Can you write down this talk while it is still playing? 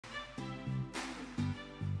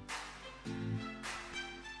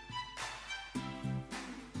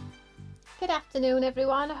Good afternoon,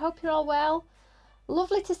 everyone. I hope you're all well.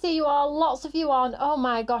 Lovely to see you all. Lots of you on. Oh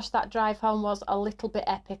my gosh, that drive home was a little bit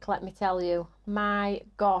epic, let me tell you. My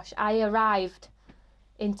gosh, I arrived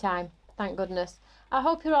in time. Thank goodness. I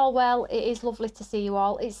hope you're all well. It is lovely to see you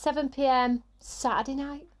all. It's 7 p.m. Saturday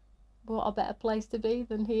night. What a better place to be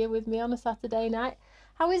than here with me on a Saturday night.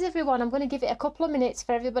 How is everyone? I'm going to give it a couple of minutes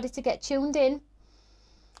for everybody to get tuned in.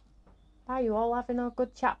 Are you all having a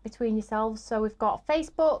good chat between yourselves? So we've got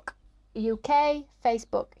Facebook UK,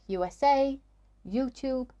 Facebook USA,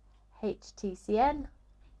 YouTube, HTCN.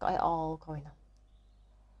 Got it all going on.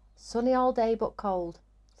 Sunny all day but cold.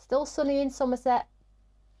 Still sunny in Somerset.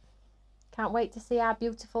 Can't wait to see how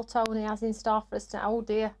beautiful Tony has in store for us tonight. Oh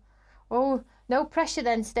dear. Oh, no pressure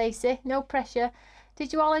then, Stacey. No pressure.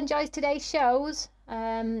 Did you all enjoy today's shows?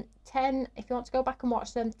 10, if you want to go back and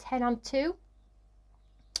watch them, 10 and 2.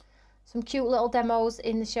 Some cute little demos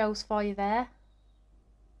in the shows for you there.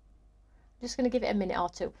 I'm just going to give it a minute or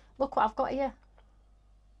two. Look what I've got here.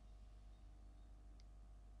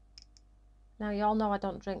 Now, you all know I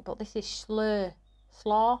don't drink, but this is Slur.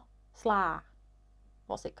 Sla.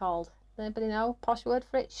 What's it called? Does anybody know? Posh word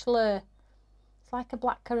for it? Slur. It's like a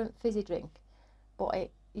blackcurrant fizzy drink, but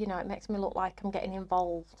it, you know, it makes me look like I'm getting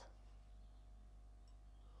involved.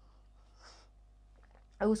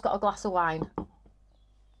 Who's got a glass of wine?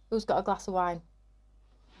 Who's got a glass of wine?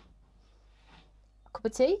 A cup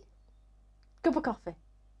of tea? Cup of coffee?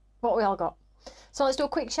 What we all got? So let's do a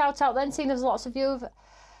quick shout out then, seeing as lots of you have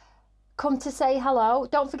come to say hello.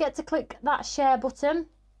 Don't forget to click that share button.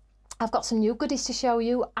 I've got some new goodies to show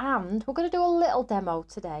you, and we're going to do a little demo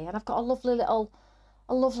today, and I've got a lovely little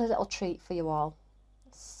treat for you all.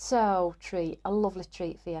 So a lovely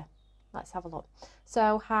treat for you. Let's have a look.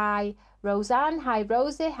 So hi Roseanne, hi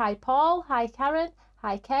Rosie, hi Paul, hi Karen,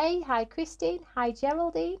 hi Kay, hi Christine, hi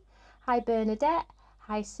Geraldine, hi Bernadette,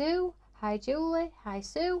 hi Sue, hi Julie, hi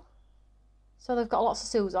Sue. So they've got lots of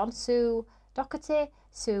Sues on. Sue Doherty,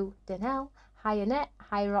 Sue Donnell, hi Annette,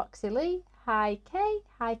 hi Roxy Lee, hi Kay,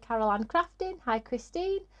 hi Carol Ann Crafting, hi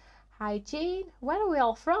Christine, hi Jean. Where are we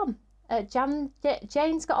all from?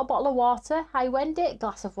 Jane's got a bottle of water. Hi Wendy,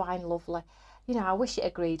 glass of wine, lovely. You know, I wish it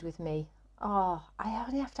agreed with me. Oh, I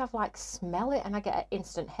only have to have like smell it and I get an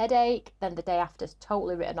instant headache. Then the day after is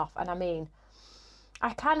totally written off. And I mean,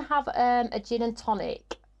 I can have a gin and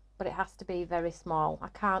tonic, but it has to be very small. I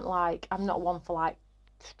can't like, I'm not one for like,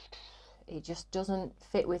 it just doesn't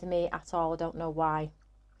fit with me at all. I don't know why.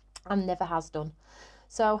 And never has done.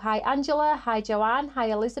 So hi Angela, hi Joanne, hi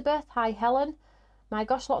Elizabeth, hi Helen. My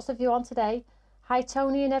gosh, lots of you on today. Hi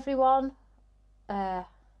Tony and everyone. Are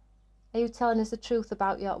you telling us the truth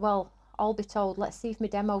about your, well, I'll be told. Let's see if my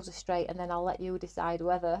demos are straight and then I'll let you decide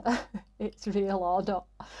whether it's real or not.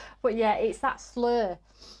 But yeah, it's that Slur.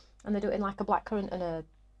 And they do it in like a blackcurrant and a,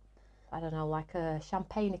 I don't know, like a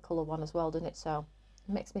champagne colour one as well, doesn't it? So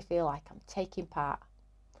it makes me feel like I'm taking part.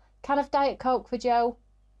 Can of Diet Coke for Joe.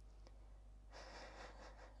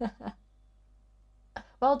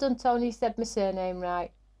 Well done, Tony. You said my surname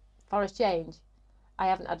right. For a change, I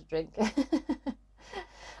haven't had a drink.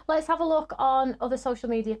 Let's have a look on other social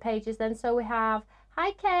media pages then. So we have,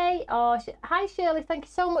 hi Kay, or hi Shirley, thank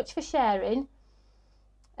you so much for sharing.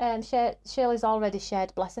 Shirley's already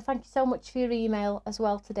shared, bless her. Thank you so much for your email as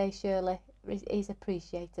well today, Shirley. It is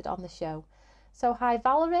appreciated on the show. So hi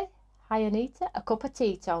Valerie, hi Anita, a cup of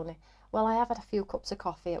tea, Tony. Well, I have had a few cups of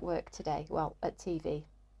coffee at work today, well, at TV.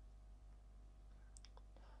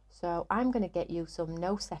 So I'm going to get you some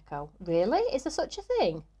no secco. Really? Is there such a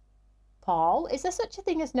thing? Paul, is there such a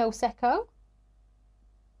thing as no secco?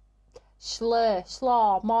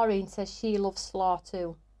 Slaw. Maureen says she loves slaw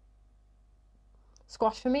too.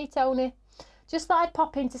 Squash for me, Tony. Just thought I'd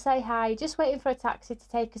pop in to say hi. Just waiting for a taxi to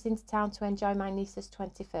take us into town to enjoy my niece's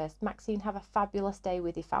 21st. Maxine, have a fabulous day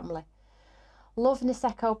with your family. Love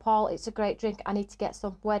Nisecco, Paul. It's a great drink. I need to get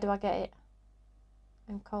some. Where do I get it?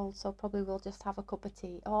 I'm cold, so probably we'll just have a cup of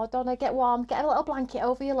tea. Oh, Donna, get warm, get a little blanket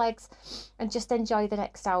over your legs and just enjoy the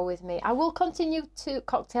next hour with me. I will continue to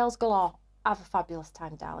cocktails galore. Have a fabulous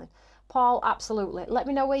time, darling. Paul, absolutely. Let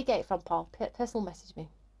me know where you get it from, Paul. Personal message me.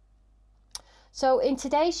 So in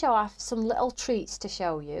today's show, I have some little treats to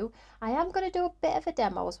show you. I am going to do a bit of a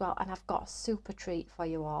demo as well, and I've got a super treat for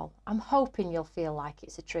you all. I'm hoping you'll feel like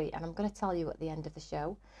it's a treat, and I'm going to tell you at the end of the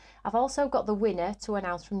show. I've also got the winner to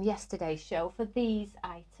announce from yesterday's show for these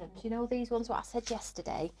items. You know, these ones what I said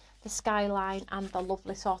yesterday, the skyline and the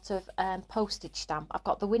lovely sort of postage stamp. I've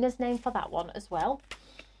got the winner's name for that one as well.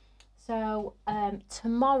 So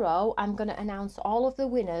tomorrow I'm going to announce all of the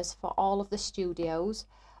winners for all of the studios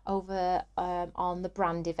over on the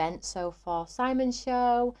brand event. So for Simon's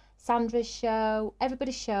show, Sandra's show,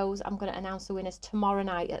 everybody's shows. I'm going to announce the winners tomorrow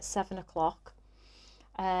night at 7 o'clock.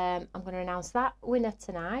 I'm going to announce that winner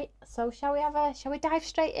tonight. So shall we dive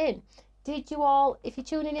straight in? Did you all, if you're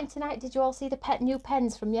tuning in tonight, did you all see the new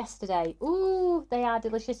pens from yesterday? Ooh, they are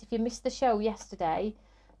delicious. If you missed the show yesterday,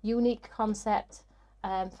 unique concept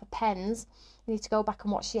for pens. You need to go back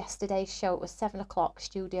and watch yesterday's show. It was 7 o'clock,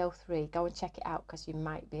 Studio 3. Go and check it out because you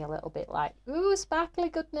might be a little bit like, ooh, sparkly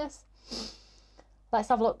goodness. Let's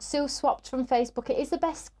have a look. Sue swapped from Facebook. It is the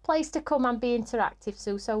best place to come and be interactive,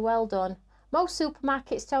 Sue, so well done. Most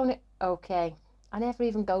supermarkets don't. Okay, I never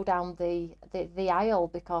even go down the aisle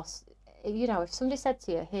because, you know, if somebody said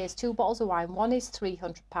to you, here's 2 bottles of wine, one is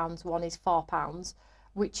 £300, one is £4,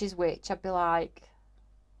 which is which, I'd be like,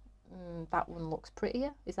 that one looks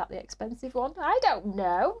prettier. Is that the expensive one? I don't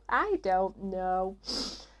know.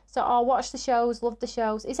 So I'll watch the shows, love the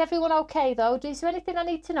shows. Is everyone okay though? Is there anything I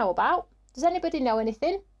need to know about? Does anybody know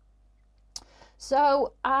anything?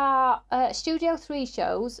 So our Studio 3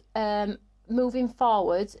 shows, moving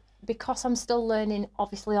forward, because I'm still learning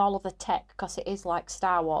obviously all of the tech, because it is like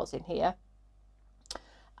Star Wars in here,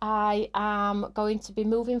 I am going to be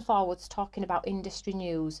moving forwards talking about industry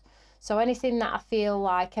news. So anything that I feel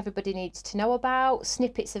like everybody needs to know about,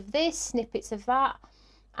 snippets of this, snippets of that,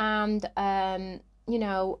 and you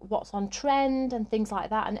know, what's on trend and things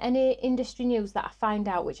like that, and any industry news that I find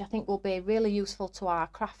out, which I think will be really useful to our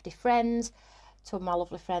crafty friends, to my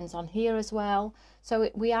lovely friends on here as well. So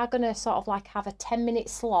we are going to sort of like have a 10-minute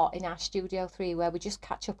slot in our Studio 3 where we just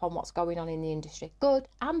catch up on what's going on in the industry, good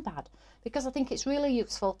and bad, because I think it's really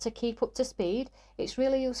useful to keep up to speed. It's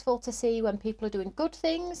really useful to see when people are doing good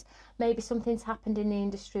things. Maybe something's happened in the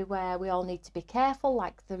industry where we all need to be careful,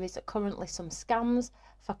 like there is currently some scams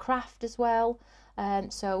for craft as well.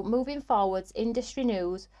 So moving forwards, industry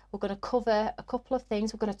news, we're going to cover a couple of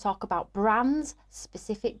things. We're going to talk about brands,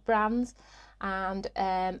 specific brands, and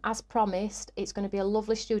as promised, it's going to be a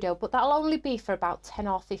lovely studio, but that'll only be for about 10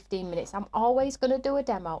 or 15 minutes. I'm always going to do a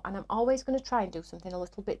demo, and I'm always going to try and do something a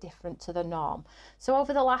little bit different to the norm. So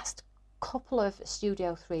over the last couple of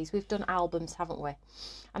Studio 3s, we've done albums, haven't we?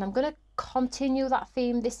 And I'm going to continue that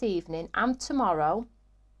theme this evening and tomorrow,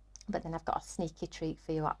 but then I've got a sneaky treat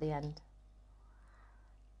for you at the end.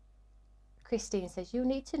 Christine says, you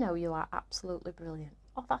need to know you are absolutely brilliant.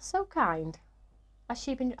 Oh, that's so kind.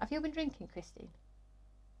 Have you been drinking, Christine?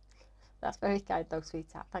 That's very kind though,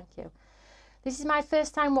 sweetheart. Thank you. This is my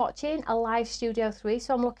first time watching a live Studio 3,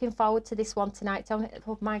 so I'm looking forward to this one tonight.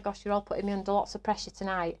 Oh my gosh, you're all putting me under lots of pressure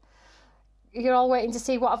tonight. You're all waiting to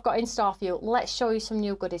see what I've got in store for you. Let's show you some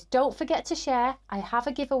new goodies. Don't forget to share. I have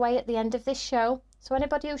a giveaway at the end of this show, so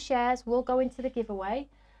anybody who shares will go into the giveaway.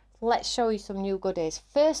 Let's show you some new goodies.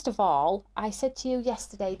 First of all, I said to you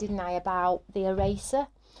yesterday, didn't I, about the eraser?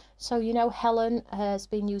 So, you know, Helen has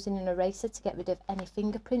been using an eraser to get rid of any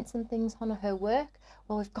fingerprints and things on her work.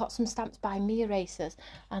 Well, we've got some Stamps by Me erasers,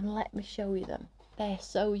 and let me show you them. They're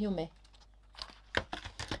so yummy.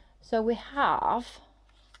 So we have,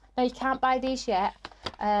 now you can't buy these yet.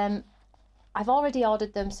 I've already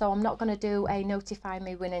ordered them, so I'm not going to do a notify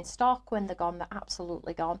me when in stock. When they're gone, they're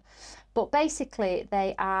absolutely gone. But basically,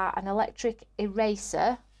 they are an electric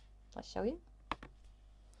eraser. Let's show you.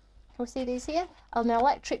 Can we see these here? An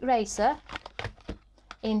electric eraser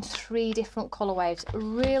in 3 different colourways.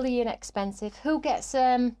 Really inexpensive. Who gets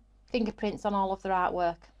fingerprints on all of their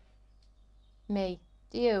artwork? Me.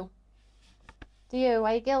 Do you? Do you?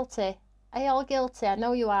 Are you guilty? Are you all guilty? I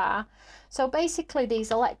know you are. So basically,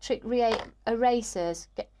 these electric erasers,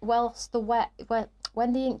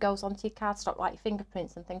 when the ink goes onto your cardstock, like your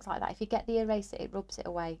fingerprints and things like that, if you get the eraser, it rubs it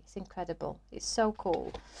away. It's incredible. It's so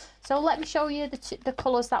cool. So let me show you the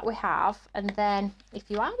colours that we have, and then if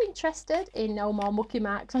you are interested in no more mucky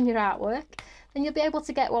marks on your artwork, then you'll be able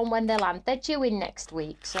to get one when they land. They're due in next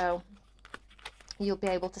week, so you'll be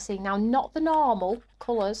able to see. Now, not the normal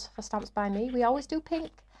colours for Stamps by Me. We always do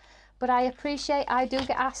pink. But I appreciate, I do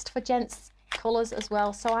get asked for gents colours as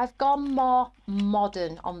well. So I've gone more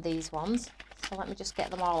modern on these ones. So let me just get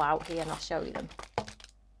them all out here and I'll show you them.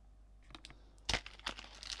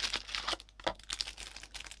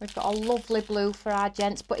 We've got a lovely blue for our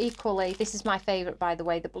gents, but equally, this is my favourite, by the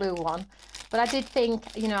way, the blue one. But I did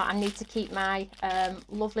think, you know, I need to keep my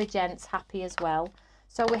lovely gents happy as well.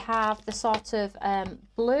 So we have the sort of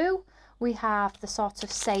blue. We have the sort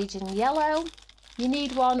of sage and yellow. You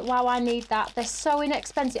need one. Wow, I need that. They're so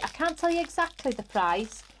inexpensive. I can't tell you exactly the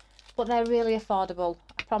price, but they're really affordable.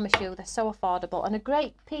 I promise you, they're so affordable. And a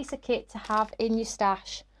great piece of kit to have in your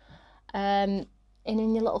stash, and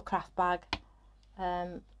in your little craft bag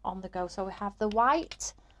on the go. So we have the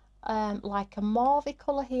white, like a mauvey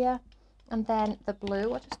colour here. and then the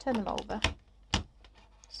blue. I'll just turn them over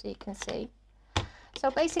so you can see. So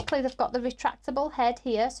basically they've got the retractable head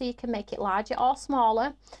here, so you can make it larger or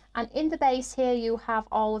smaller, and in the base here you have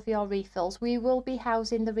all of your refills. We will be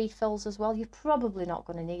housing the refills as well. You're probably not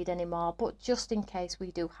going to need any more, but just in case, we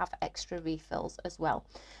do have extra refills as well.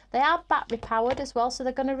 They are battery powered as well, so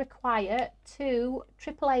they're going to require 2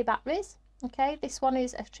 AAA batteries. Okay, this one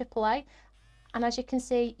is a AAA, and as you can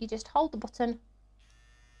see, you just hold the button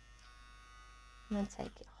and then take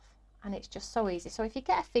it off. And it's just so easy. So if you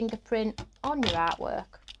get a fingerprint on your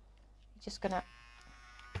artwork, you're just gonna,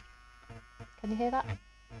 can you hear that?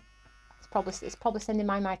 It's probably sending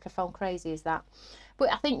my microphone crazy, is that?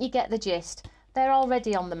 But I think you get the gist. They're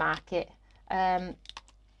already on the market,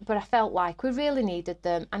 but I felt like we really needed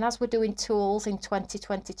them. And as we're doing tools in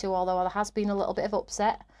 2022, although there has been a little bit of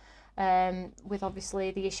upset with obviously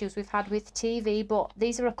the issues we've had with TV, but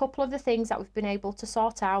these are a couple of the things that we've been able to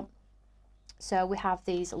sort out. So we have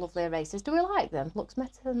these lovely erasers. Do we like them? Looks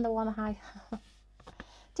better than the one I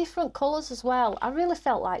different colours as well. I really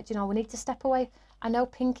felt like, you know, we need to step away. I know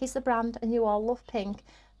pink is the brand and you all love pink,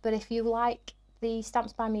 but if you like the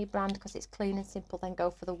Stamps by Me brand because it's clean and simple, then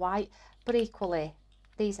go for the white. But equally,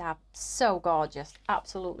 these are so gorgeous,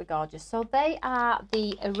 absolutely gorgeous. So they are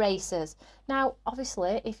the erasers. Now,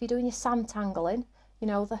 obviously, if you're doing your sand tangling, you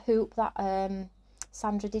know, the hoop that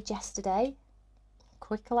Sandra did yesterday,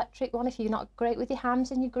 quick electric one. If you're not great with your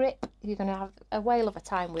hands and your grip, you're going to have a whale of a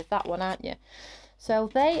time with that one, aren't you? So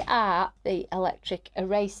they are the electric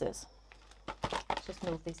erasers. Let's just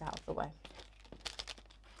move these out of the way.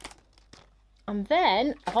 And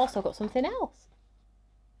then I've also got something else.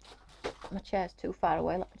 My chair's too far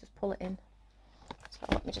away. Let me just pull it in. So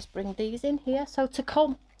let me just bring these in here. So to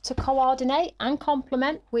coordinate and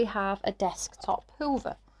complement, we have a desktop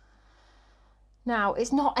hoover. Now,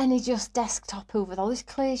 it's not any just desktop hoover though. This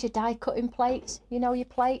clears your die cutting plates, you know, your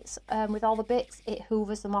plates with all the bits, it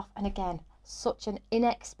hoovers them off. And again, such an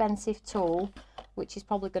inexpensive tool, which is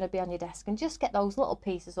probably going to be on your desk, and just get those little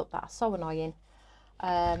pieces up that are so annoying.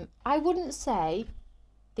 I wouldn't say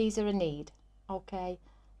these are a need, okay?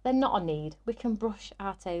 They're not a need. We can brush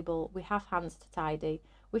our table, we have hands to tidy,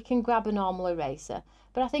 we can grab a normal eraser,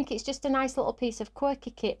 but I think it's just a nice little piece of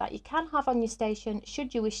quirky kit that you can have on your station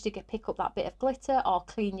should you wish to pick up that bit of glitter or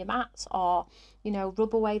clean your mats, or, you know,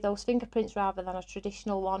 rub away those fingerprints rather than a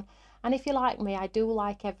traditional one. And if you're like me, I do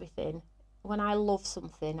like everything. When I love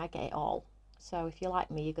something, I get it all. So if you're like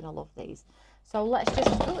me, you're going to love these. So let's just,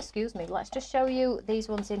 oh, excuse me, let's just show you these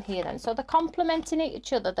ones in here then. So they're complementing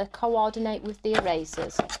each other, they coordinate with the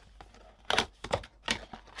erasers.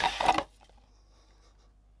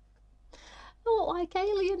 They look like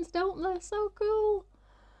aliens, don't they? So cool.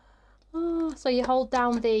 Oh, so you hold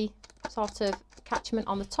down the sort of catchment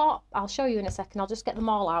on the top. I'll show you in a second. I'll just get them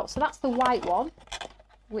all out. So that's the white one,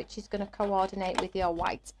 which is going to coordinate with your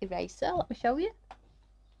white eraser. Let me show you.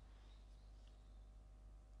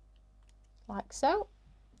 Like so.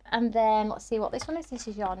 And then let's see what this one is. This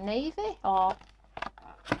is your navy, or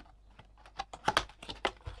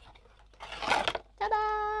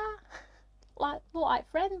ta-da! Look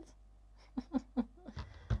like friends.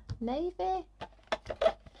 Navy.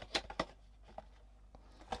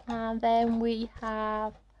 And then we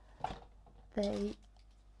have the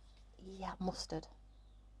mustard,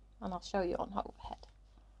 and I'll show you on overhead.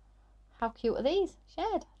 How cute are these?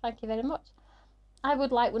 Shared. Thank you very much. I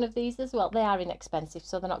would like one of these as well. They are inexpensive,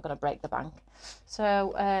 so they're not going to break the bank.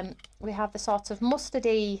 So we have the sort of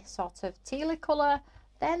mustardy, sort of tealy colour,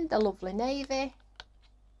 then the lovely navy,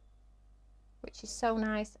 which is so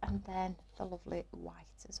nice, and then the lovely white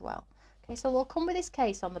as well. Okay, so they'll come with this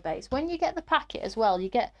case on the base. When you get the packet as well, you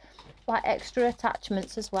get like extra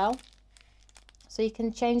attachments as well, so you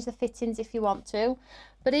can change the fittings if you want to.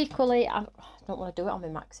 But equally, I don't want to do it on my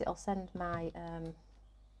Max, it'll send my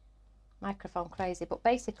microphone crazy. But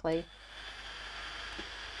basically,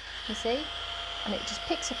 you see, and it just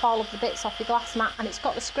picks up all of the bits off your glass mat, and it's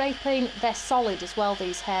got the scraping. They're solid as well,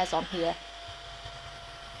 these hairs on here.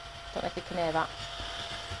 Don't know if you can hear that.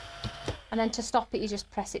 And then to stop it, you just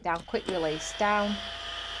press it down, quick release, down,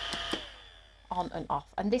 on and off.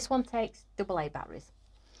 And this one takes AA batteries.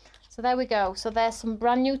 So there we go. So there's some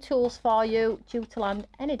brand new tools for you, due to land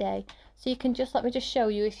any day. So you can just, let me just show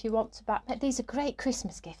you if you want to buy. These are great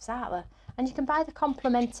Christmas gifts, aren't they? And you can buy the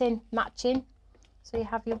complementing matching. So you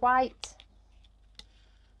have your white,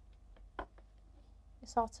 your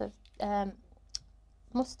sort of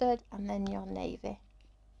mustard, and then your navy.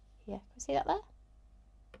 Here, can you see that there?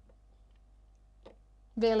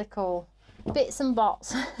 Really cool. Bits and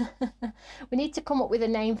bots. We need to come up with a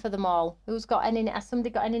name for them all. Who's got any, has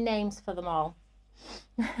somebody got any names for them all?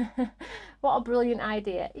 What a brilliant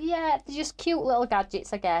idea. Yeah, they're just cute little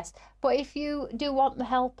gadgets, I guess. But if you do want the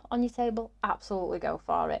help on your table, absolutely go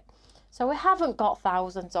for it. So we haven't got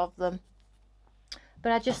thousands of them,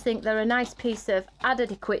 but I just think they're a nice piece of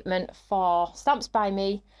added equipment for Stamps by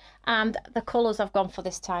Me, and the colours I've gone for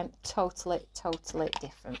this time, totally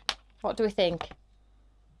different. What do we think?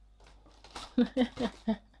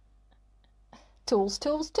 Tools,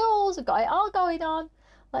 I've got it all going on.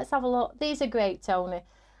 Let's have a look. These are great, Tony.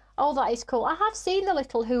 Oh, that is cool. I have seen the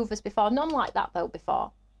little hoovers before, none like that though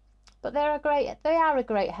before. But they are a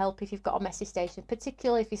great help if you've got a messy station,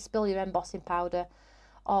 particularly if you spill your embossing powder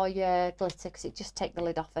or your glitter, because it just take the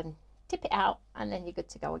lid off and tip it out, and then you're good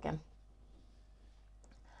to go again.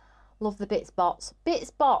 Love the Bits Bots. Bits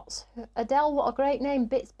Bots. Adele, what a great name,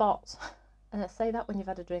 Bits Bots. And I say that when you've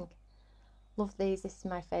had a drink. Love these. This is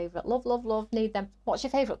my favourite. Love, love, love. Need them. What's your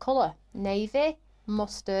favourite colour? Navy,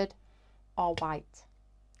 mustard, or white?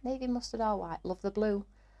 Navy, mustard, or white. Love the blue.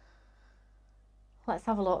 Let's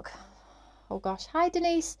have a look. Oh gosh. Hi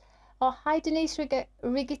Denise. Oh, hi Denise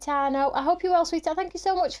Rigitano. I hope you're well, sweetheart. Thank you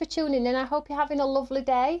so much for tuning in. I hope you're having a lovely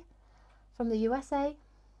day from the USA.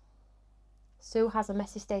 Sue has a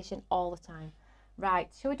messy station all the time. Right,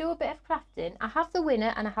 shall we do a bit of crafting? I have the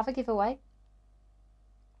winner and I have a giveaway.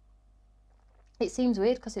 It seems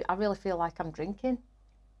weird because I really feel like I'm drinking.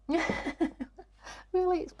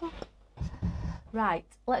 Really, it's pop. Right,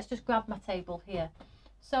 let's just grab my table here.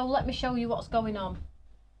 So let me show you what's going on.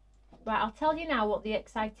 Right, I'll tell you now what the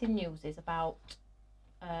exciting news is about.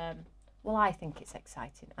 Well, I think it's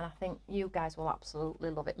exciting, and I think you guys will absolutely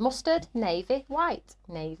love it. Mustard, navy, white,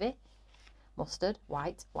 navy, mustard,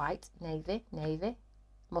 white, white, navy, navy,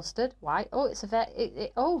 mustard, white. Oh, it's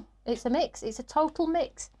a mix. It's a total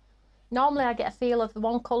mix. Normally, I get a feel of the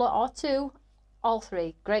one colour or two, all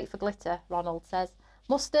three. Great for glitter, Ronald says.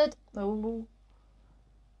 Mustard. Oh.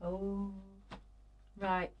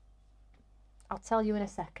 Right. I'll tell you in a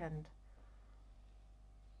second.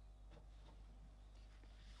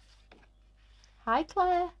 Hi,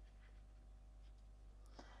 Claire.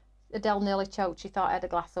 Adele nearly choked. She thought I had a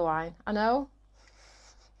glass of wine. I know.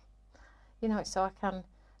 You know, it's so I can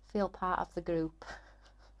feel part of the group.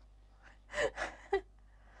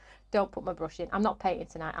 Don't put my brush in. I'm not painting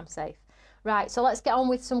tonight. I'm safe. Right, so let's get on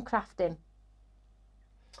with some crafting.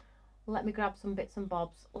 Let me grab some bits and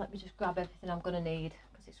bobs. Let me just grab everything I'm going to need,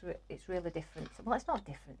 because it's really different. Well, it's not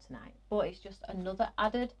different tonight, but it's just another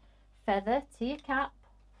added feather to your cap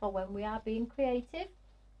for when we are being creative,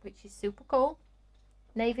 which is super cool.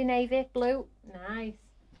 Navy, navy, blue. Nice.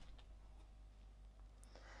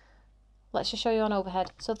 Let's just show you on overhead.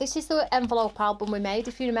 So this is the envelope album we made,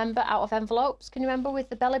 if you remember, out of envelopes. Can you remember, with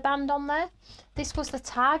the belly band on there? This was the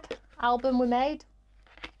tag album we made,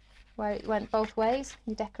 where it went both ways.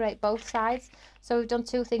 You decorate both sides. So we've done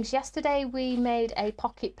two things. Yesterday we made a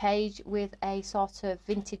pocket page with a sort of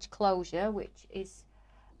vintage closure, which is,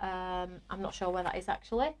 I'm not sure where that is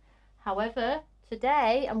actually. However,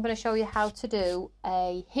 today I'm going to show you how to do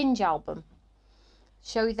a hinge album.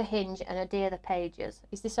 Show you the hinge and adhere the pages.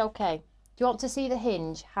 Is this okay? Do you want to see the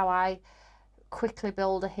hinge, how I quickly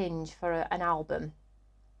build a hinge for an album?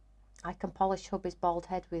 I can polish hubby's bald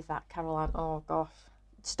head with that, Caroline. Oh gosh.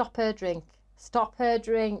 Stop her drink. Stop her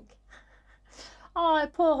drink. Oh,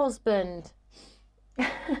 poor husband. What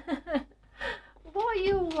are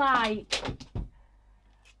you like?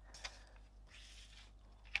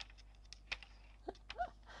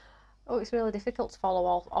 Oh, it's really difficult to follow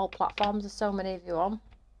all platforms. There's so many of you on.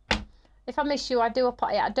 If I miss you, I don't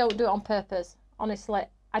do it on purpose. Honestly,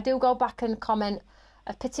 I do go back and comment,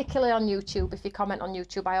 particularly on YouTube. If you comment on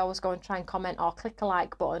YouTube, I always go and try and comment or click a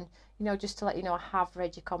like button, you know, just to let you know I have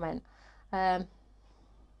read your comment.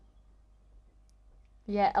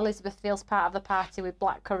 Yeah, Elizabeth feels part of the party with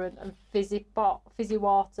blackcurrant and fizzy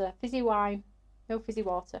wine. No fizzy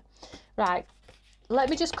water. Right. Let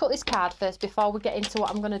me just cut this card first before we get into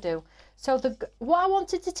what I'm going to do. So what I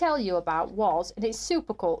wanted to tell you about was, and it's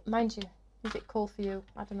super cool, mind you, is it cool for you?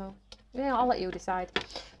 I don't know. Yeah, I'll let you decide.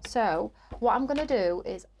 So what I'm going to do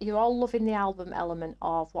is, you're all loving the album element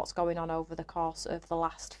of what's going on over the course of the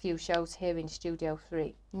last few shows here in Studio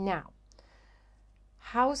 3. Now,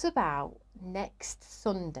 how's about next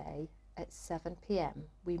Sunday at 7 PM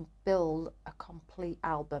we build a complete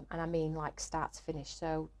album, and I mean like start to finish,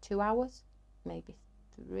 so 2 hours? Maybe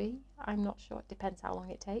 3, I'm not sure, it depends how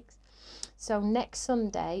long it takes. So next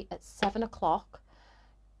Sunday at 7 o'clock,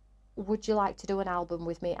 would you like to do an album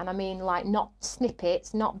with me? And I mean like not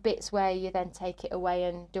snippets, not bits where you then take it away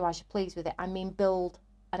and do as you please with it. I mean build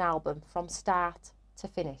an album from start to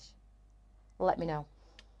finish. Let me know.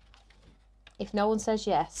 If no one says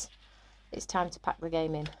yes, It's time to pack the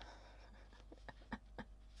game in.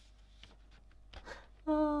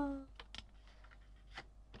 Oh.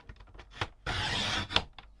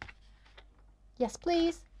 Yes,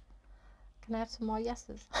 please. Can I have some more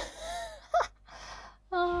yeses?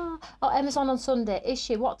 Oh, Emma's on Sunday. Is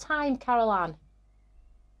she? What time, Carol Ann?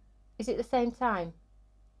 Is it the same time?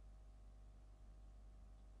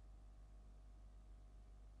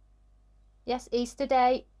 Yes, Easter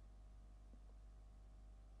Day.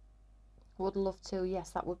 Would love to. Yes,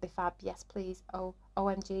 that would be fab. Yes, please. Oh,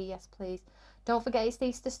 OMG, yes, please. Don't forget it's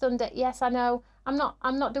Easter Sunday. Yes, I know. I'm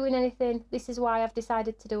not doing anything. This is why I've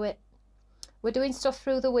decided to do it. We're doing stuff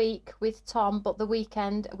through the week with Tom, but the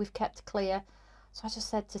weekend we've kept clear. So I just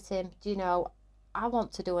said to Tim, do you know, I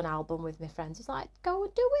want to do an album with my friends. He's like, go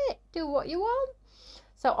and do it. Do what you want.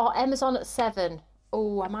 So, Emma's on at 7.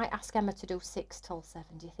 Oh, I might ask Emma to do 6 till 7.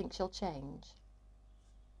 Do you think she'll change?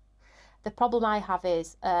 The problem I have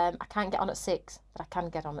is I can't get on at 6, but I can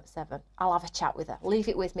get on at 7. I'll have a chat with her. Leave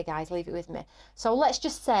it with me, guys. Leave it with me. So let's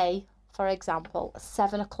just say, for example,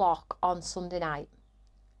 7 o'clock on Sunday night.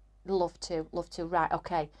 Love to. Right,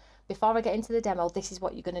 okay. Before I get into the demo, this is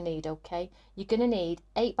what you're going to need, okay? You're going to need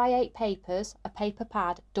 8x8 papers, a paper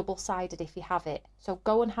pad, double-sided if you have it. So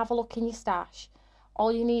go and have a look in your stash.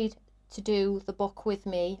 All you need to do the book with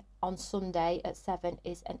me on Sunday at 7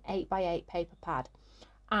 is an 8x8 paper pad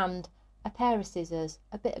and a pair of scissors,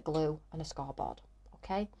 a bit of glue and a scoreboard,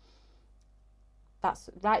 okay?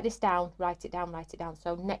 Write this down, write it down.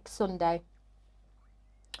 So next Sunday,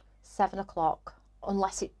 7 o'clock,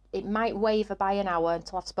 unless it might waver by an hour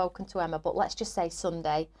until I've spoken to Emma, but let's just say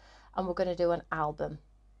Sunday, and we're going to do an album.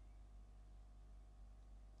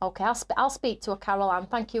 Okay, I'll speak to her, Carol Ann.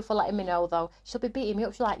 Thank you for letting me know, though. She'll be beating me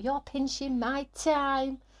up. She'll be like, you're pinching my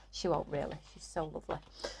time. She won't really. She's so lovely.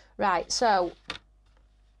 Right, so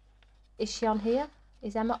is she on here?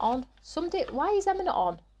 Is Emma on? Why is Emma not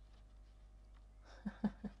on?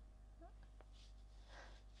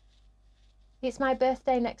 It's my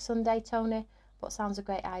birthday next Sunday, Tony, but sounds a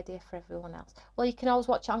great idea for everyone else. Well, you can always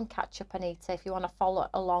watch it on Catch Up, Anita, if you want to follow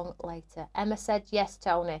along later. Emma said yes,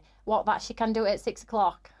 Tony. What, that she can do it at 6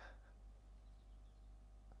 o'clock?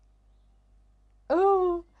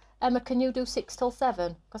 Oh, Emma, can you do 6 till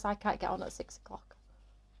 7? Because I can't get on at 6 o'clock.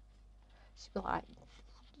 She'd be like,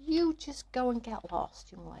 you just go and get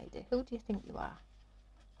lost, young lady. Who do you think you are?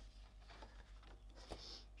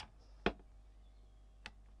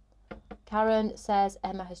 Karen says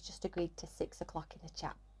Emma has just agreed to 6 o'clock in the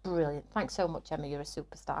chat. Brilliant. Thanks so much, Emma. You're a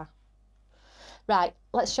superstar. Right,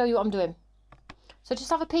 let's show you what I'm doing. So just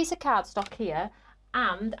have a piece of cardstock here,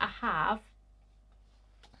 and I have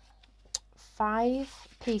 5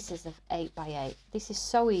 pieces of 8x8. This is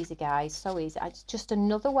so easy, guys, so easy. It's just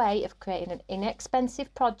another way of creating an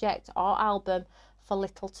inexpensive project or album for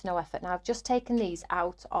little to no effort. Now, I've just taken these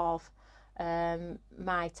out of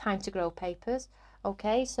my Time to Grow papers.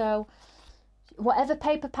 Okay, so whatever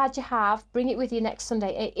paper pad you have, bring it with you next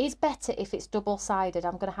Sunday. It is better if it's double-sided.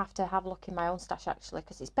 I'm going to have a look in my own stash, actually,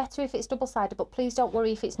 because it's better if it's double-sided, but please don't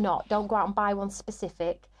worry if it's not. Don't go out and buy one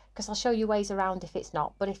specific, because I'll show you ways around if it's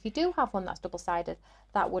not. But if you do have one that's double-sided,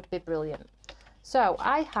 that would be brilliant. So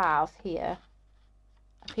I have here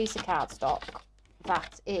a piece of cardstock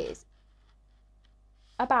that is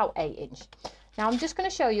about 8 inch. Now I'm just going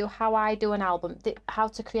to show you how I do an album, how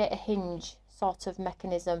to create a hinge sort of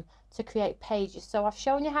mechanism to create pages. So I've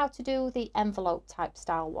shown you how to do the envelope type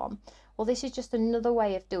style one. Well, this is just another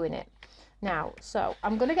way of doing it. Now, so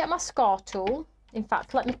I'm going to get my score tool. In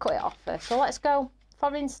fact, let me cut it off first. So let's go,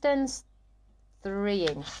 for instance, 3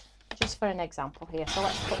 inch, just for an example here. So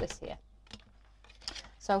let's put this here.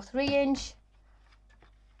 So 3 inch,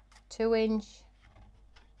 2 inch,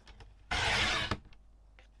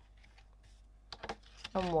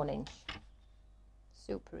 and 1 inch.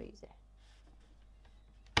 Super easy.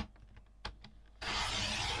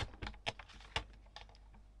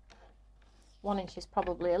 One inch is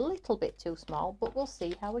probably a little bit too small, but we'll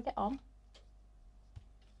see how we get on.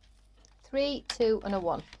 3, 2, and a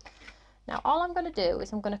 1. Now all I'm going to do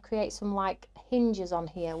is I'm going to create some like hinges on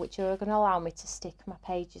here, which are going to allow me to stick my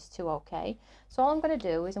pages to. Okay, so all I'm going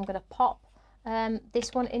to do is I'm going to pop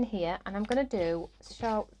this one in here, and I'm going to do,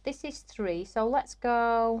 so this is 3, so let's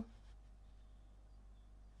go,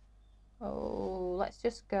 oh, let's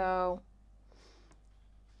just go,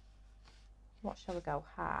 what shall we go,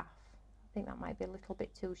 half. I think that might be a little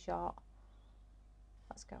bit too short.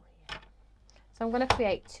 Let's go here. So I'm going to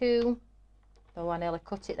create 2. Oh, I nearly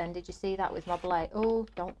cut it then. Did you see that with my blade? Oh,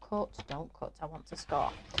 don't cut, don't cut. I want to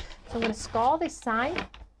score. So I'm going to score this side.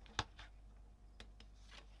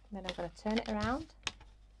 Then I'm going to turn it around.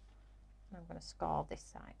 And I'm going to score this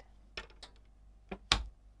side.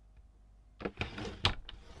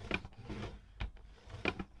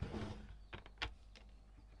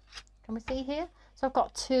 Can we see here? So I've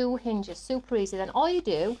got 2 hinges, super easy. Then all you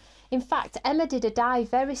do, in fact, Emma did a die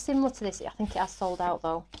very similar to this. I think it has sold out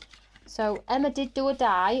though. So Emma did do a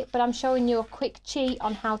die, but I'm showing you a quick cheat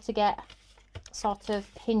on how to get sort of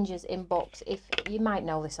hinges in books. If you might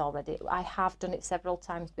know this already, I have done it several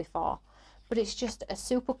times before, but it's just a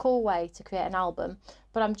super cool way to create an album.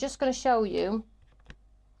 But I'm just going to show you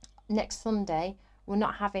next Sunday. We're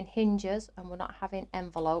not having hinges and we're not having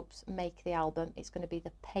envelopes make the album. It's going to be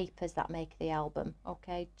the papers that make the album,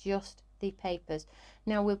 okay? Just the papers.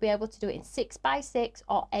 Now we'll be able to do it in 6x6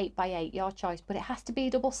 or 8x8, your choice, but it has to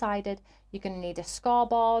be double-sided. You're going to need a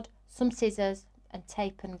scoreboard, some scissors and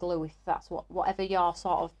tape and glue, if that's whatever your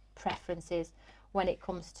sort of preference is when it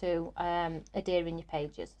comes to adhering your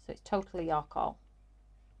pages. So it's totally your call.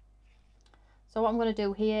 So what I'm going to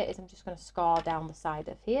do here is I'm just going to score down the side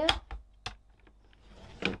of here.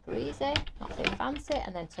 Super easy, nothing fancy,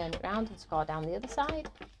 and then turn it around and score down the other side.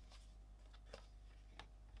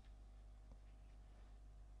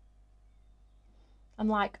 And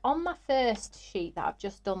like on my first sheet that I've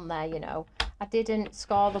just done there, you know, I didn't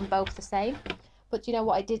score them both the same. But you know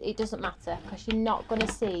what I did? It doesn't matter, because you're not going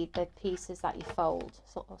to see the pieces that you fold.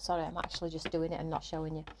 So, sorry, I'm actually just doing it and not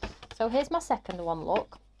showing you. So here's my second one,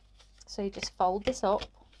 look. So you just fold this up.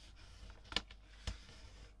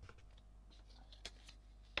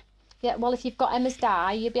 Yeah, well, if you've got Emma's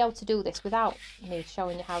die, you'll be able to do this without me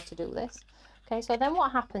showing you how to do this. Okay, so then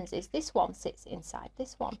what happens is this one sits inside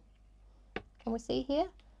this one. Can we see here?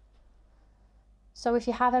 So if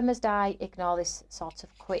you have Emma's die, ignore this sort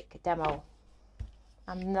of quick demo.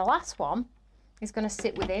 And the last one is going to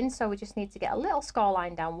sit within, so we just need to get a little score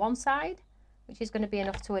line down one side, which is going to be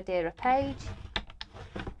enough to adhere a page.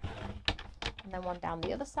 And then one down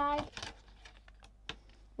the other side.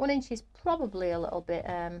 1 inch is probably a little bit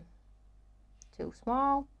too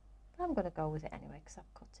small, but I'm going to go with it anyway because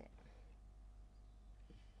I've cut it.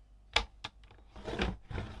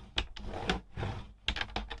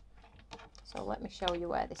 So let me show you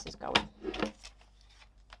where this is going.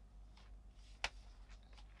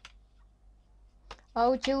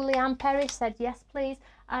 Oh, Julianne Perry said yes please.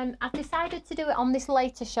 I've decided to do it on this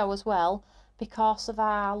later show as well because of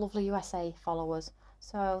our lovely USA followers,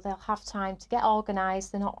 so they'll have time to get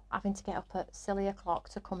organised. They're not having to get up at silly o'clock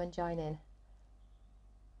to come and join in.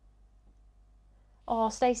 Oh,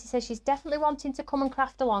 Stacey says she's definitely wanting to come and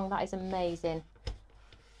craft along. That is amazing.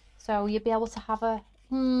 So you'll be able to have a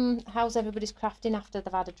how's everybody's crafting after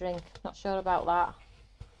they've had a drink? Not sure about that.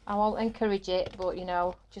 I won't encourage it, but you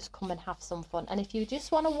know, just come and have some fun. And if you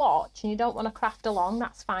just want to watch and you don't want to craft along,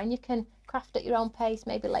 that's fine. You can craft at your own pace,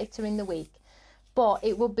 maybe later in the week. But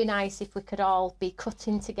it would be nice if we could all be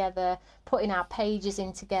cutting together, putting our pages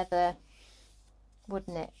in together,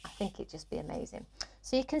 wouldn't it? I think it'd just be amazing.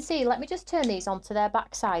 So you can see, let me just turn these onto their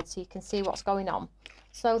back side so you can see what's going on.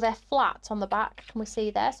 So they're flat on the back, can we see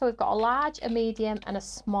there? So we've got a large, a medium and a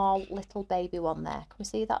small little baby one there. Can we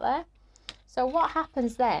see that there? So what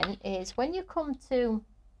happens then is when you come to,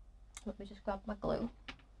 let me just grab my glue.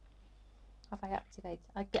 Have I activated?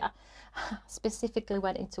 I specifically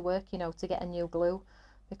went into work, you know, to get a new glue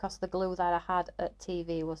because the glue that I had at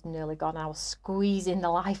TV was nearly gone. I was squeezing the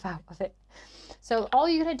life out of it. So all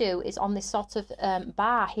you're going to do is on this sort of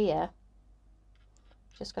bar here,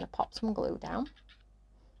 just going to pop some glue down.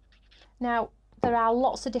 Now, there are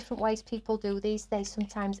lots of different ways people do these. They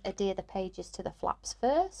sometimes adhere the pages to the flaps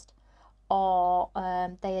first, or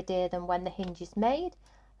they adhere them when the hinge is made.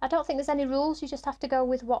 I don't think there's any rules. You just have to go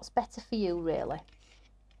with what's better for you, really.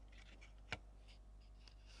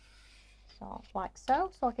 So, like so.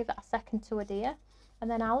 So I'll give that a second to adhere. And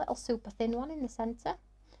then our little super thin one in the centre.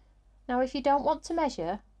 Now, if you don't want to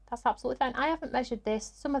measure, that's absolutely fine. I haven't measured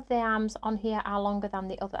this. Some of the arms on here are longer than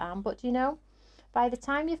the other arm. But, you know, by the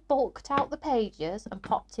time you've bulked out the pages and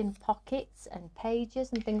popped in pockets and pages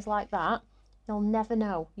and things like that, you'll never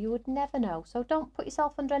know. You would never know. So don't put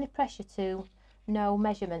yourself under any pressure to know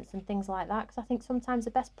measurements and things like that, because I think sometimes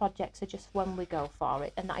the best projects are just when we go for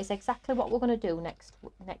it, and that is exactly what we're going to do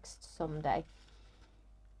next Sunday.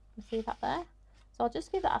 You see that there? So I'll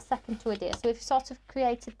just give that a second to adhere. So we've sort of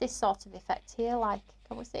created this sort of effect here, like,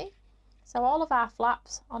 can we see? So all of our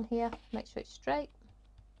flaps on here, make sure it's straight,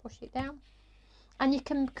 push it down, and you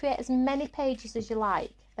can create as many pages as you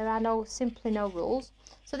like. There are simply no rules.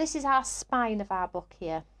 So this is our spine of our book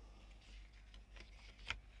here.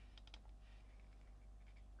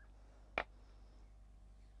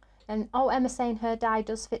 And oh, Emma's saying her die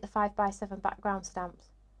does fit the 5x7 background stamps.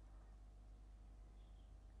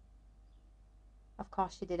 Of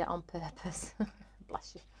course she did it on purpose.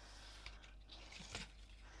 Bless you.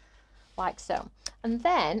 Like so. And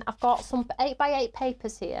then I've got some 8x8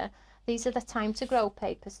 papers here. These are the Time to Grow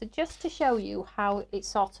papers. So just to show you how it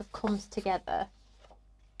sort of comes together.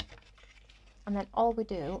 And then all we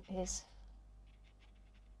do is,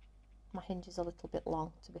 my hinge is a little bit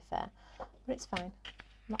long to be fair, but it's fine.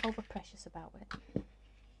 I'm not over precious about it.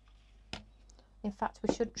 In fact,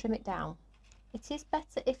 we should trim it down. It is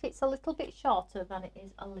better if it's a little bit shorter than it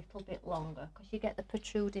is a little bit longer, because you get the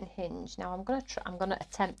protruding hinge. Now I'm gonna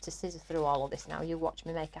attempt to scissor through all of this now. You watch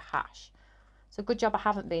me make a hash. So good job I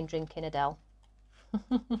haven't been drinking, Adele.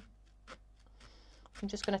 I'm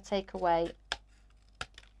just going to take away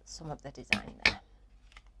some of the design there.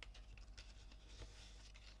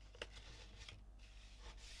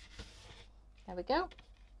 There we go.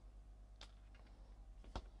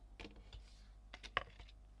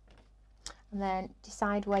 And then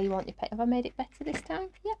decide where you want your paper. Have I made it better this time?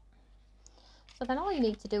 Yep. So then all you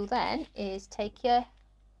need to do then is take your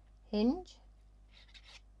hinge.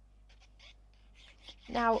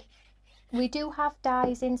 Now, we do have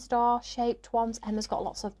dies in store, shaped ones. Emma's got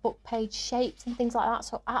lots of book page shapes and things like that,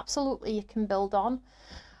 so absolutely you can build on.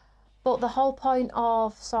 But the whole point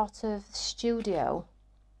of sort of studio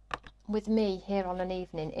with me here on an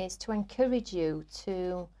evening is to encourage you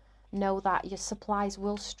to know that your supplies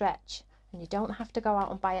will stretch and you don't have to go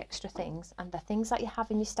out and buy extra things. And the things that you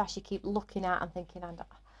have in your stash you keep looking at and thinking,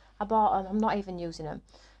 I bought them, I'm not even using them.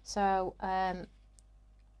 So,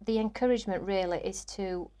 the encouragement really is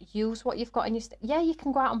to use what you've got in your yeah, you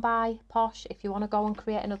can go out and buy Posh if you want to go and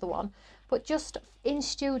create another one, but just in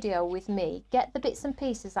studio with me, get the bits and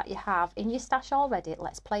pieces that you have in your stash already.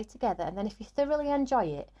 Let's play together, and then if you thoroughly enjoy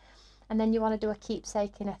it and then you want to do a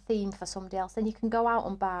keepsake in a theme for somebody else, then you can go out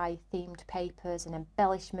and buy themed papers and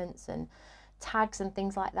embellishments and tags and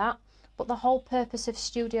things like that. But the whole purpose of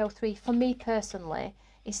Studio 3 for me personally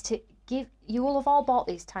is to give, you will have all bought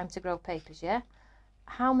these Time to Grow papers, yeah?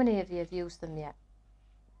 How many of you have used them yet?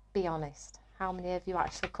 Be honest. How many of you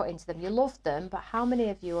actually cut into them? You love them, but how many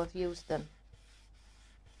of you have used them?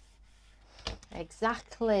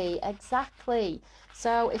 Exactly, exactly.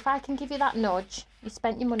 So if I can give you that nudge, you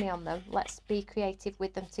spent your money on them, let's be creative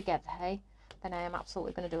with them together, hey? Then I am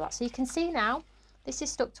absolutely going to do that. So you can see now, this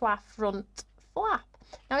is stuck to our front flap.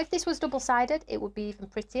 Now if this was double-sided, it would be even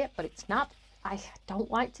prettier, but it's not. I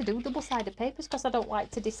don't like to do double-sided papers because I don't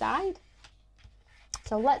like to decide.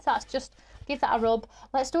 So let's just give that a rub.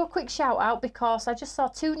 Let's do a quick shout out because I just saw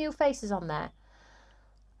 2 new faces on there.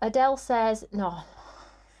 Adele says, no,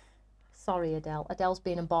 sorry Adele. Adele's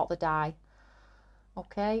been and bought the die.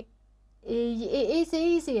 Okay. It is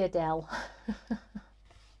easy, Adele.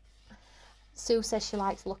 Sue says she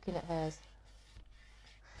likes looking at hers.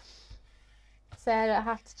 Sarah, I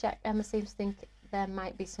have to check. Emma seems to think there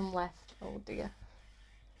might be some left. Oh dear.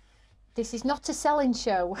 This is not a selling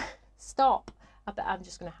show. Stop. I bet I'm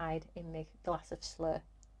just going to hide in my glass of slur.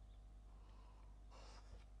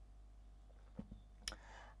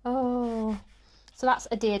 Oh, so that's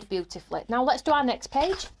adhered beautifully. Now let's do our next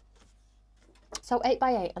page. So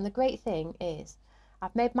 8x8, and the great thing is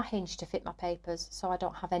I've made my hinge to fit my papers so I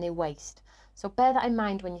don't have any waste. So bear that in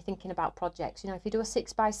mind when you're thinking about projects. You know, if you do a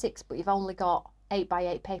 6x6 but you've only got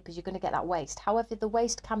 8x8 papers, you're going to get that waste. However, the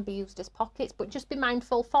waste can be used as pockets, but just be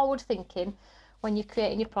mindful, forward thinking when you're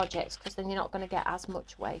creating your projects, because then you're not going to get as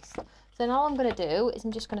much waste. So then all I'm going to do is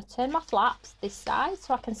I'm just going to turn my flaps this side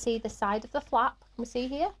so I can see the side of the flap. Can we see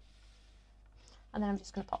here? And then I'm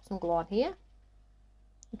just going to pop some glue on here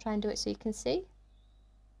and try and do it so you can see.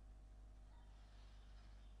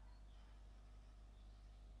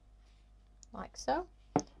 Like so.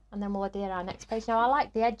 And then we'll adhere our next page. Now I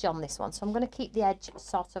like the edge on this one, so I'm going to keep the edge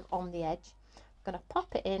sort of on the edge. I'm going to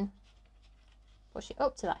pop it in, push it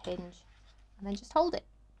up to that hinge, and then just hold it,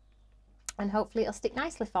 and hopefully it'll stick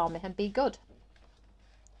nicely for me and be good.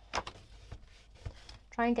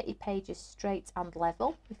 Try and get your pages straight and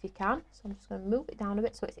level if you can. So I'm just going to move it down a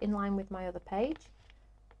bit so it's in line with my other page.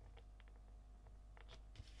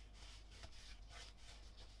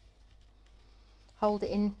 Hold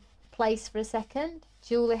it in place for a second.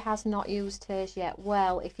 Julie has not used hers yet.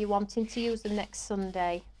 Well, if you're wanting to use them next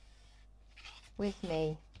Sunday with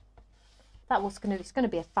me, it's going to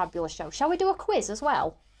be a fabulous show. Shall we do a quiz as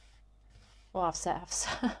well? Well, I've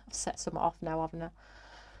set some off now, haven't I?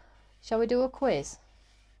 Shall we do a quiz?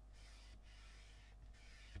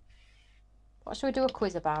 What shall we do a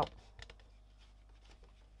quiz about?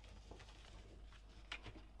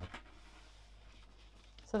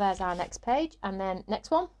 So there's our next page, and then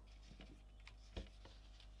next one.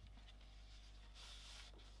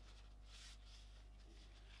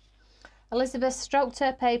 Elizabeth stroked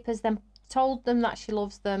her papers, then told them that she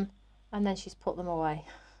loves them, and then she's put them away.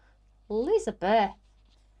 Elizabeth.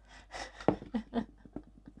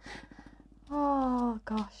 Oh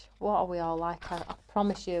gosh, what are we all like? I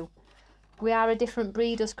promise you. We are a different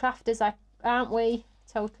breed as crafters, aren't we?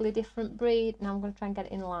 Totally different breed. Now I'm going to try and get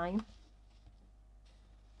it in line.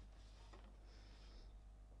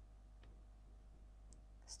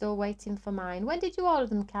 Still waiting for mine. When did you order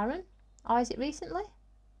them, Karen? Or is it recently?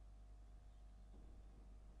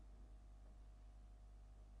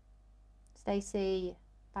 Stacey,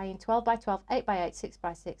 buying 12 by 12, 8 by 8, 6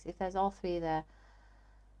 by 6. If there's all three there,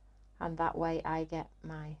 and that way I get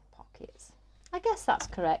my pockets. I guess that's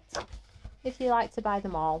correct. If you like to buy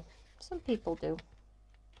them all, some people do.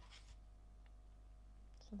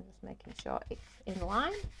 So I'm just making sure it's in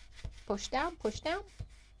line. Push down, push down.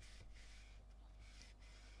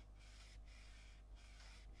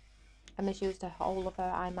 Emma's used a whole of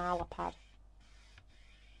her Imala pad.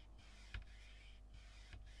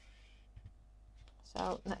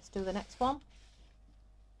 So let's do the next one.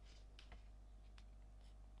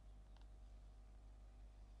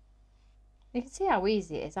 You can see how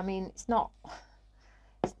easy it is. I mean, it's not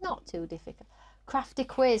too difficult. Crafty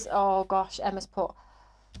quiz. Oh gosh, Emma's put.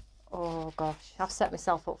 Oh gosh, I've set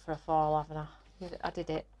myself up for a fall, haven't I? I did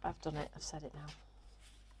it. I've done it. I've said it now.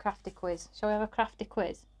 Crafty quiz. Shall we have a crafty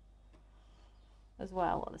quiz as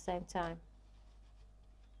well at the same time?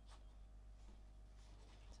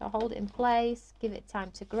 So hold it in place. Give it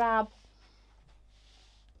time to grab.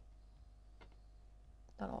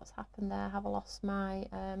 Don't know what's happened there. Have I lost my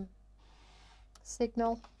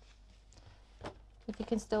signal? If you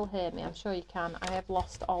can still hear me, I'm sure you can. I have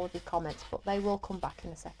lost all of your comments, but they will come back in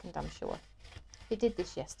a second, I'm sure. We did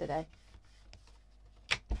this yesterday.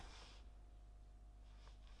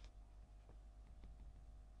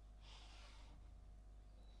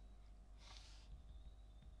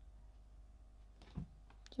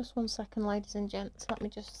 Just 1 second, ladies and gents. Let me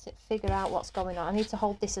just figure out what's going on. I need to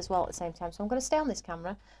hold this as well at the same time. So I'm going to stay on this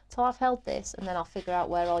camera until I've held this, and then I'll figure out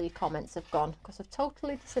where all your comments have gone, because they've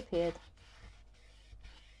totally disappeared.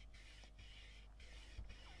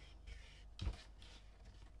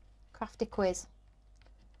 Crafty quiz.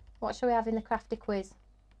 What shall we have in the crafty quiz?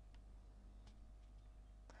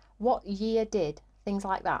 What year did? Things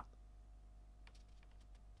like that.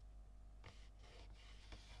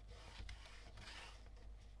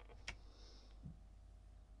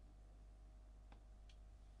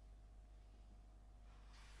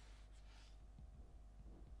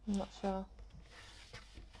 I'm not sure.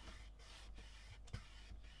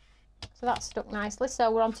 So that's stuck nicely.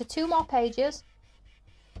 So we're on to 2 more pages.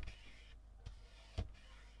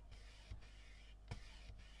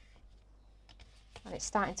 And it's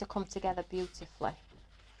starting to come together beautifully.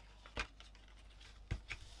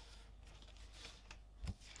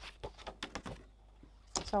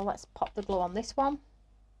 So let's pop the glue on this one.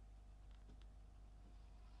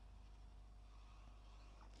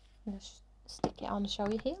 Just stick it on and show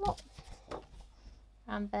you here, look.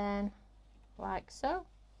 And then like so.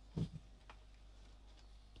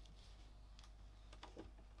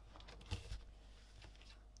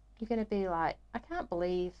 You're going to be like, I can't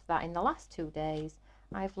believe that in the last 2 days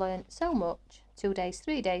I've learned so much. 3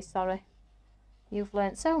 days, sorry. You've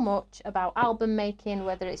learned so much about album making,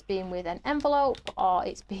 whether it's been with an envelope or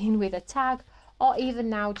it's been with a tag, or even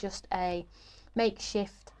now just a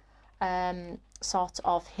makeshift sort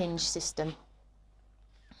of hinge system.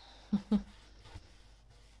 I'm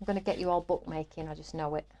going to get you all bookmaking, I just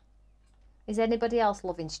know it. Is anybody else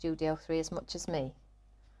loving Studio 3 as much as me?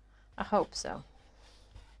 I hope so.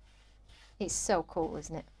 It's so cool,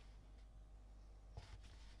 isn't it?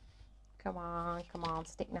 Come on,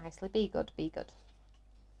 stick nicely. Be good, be good.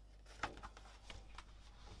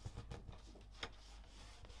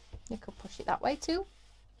 You could push it that way too.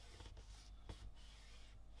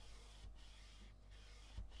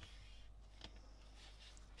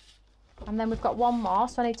 And then we've got 1 more,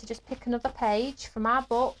 so I need to just pick another page from our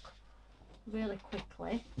book really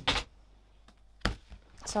quickly.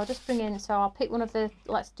 So I'll just bring in, so I'll pick one of the,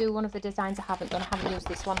 let's do one of the designs I haven't done. I haven't used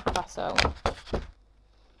this one, have I? So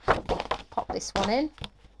pop this one in.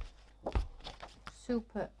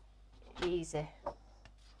 Super easy.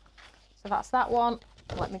 So that's that one.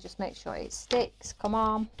 Let me just make sure it sticks. Come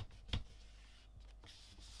on.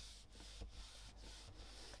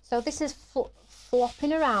 So this is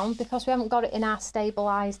flopping around because we haven't got it in our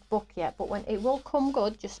stabilised book yet, but when it will come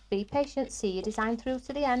good, just be patient, see your design through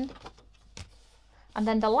to the end. And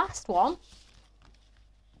then the last one,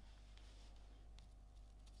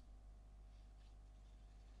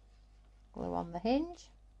 glue on the hinge.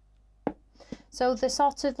 So the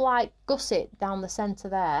sort of like gusset down the centre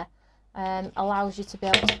there allows you to be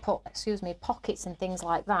able to put, excuse me, pockets and things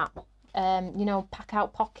like that. You know, pack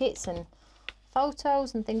out pockets and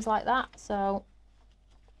photos and things like that. So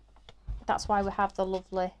that's why we have the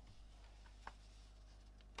lovely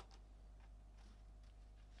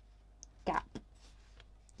gap.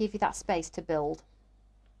 Give you that space to build.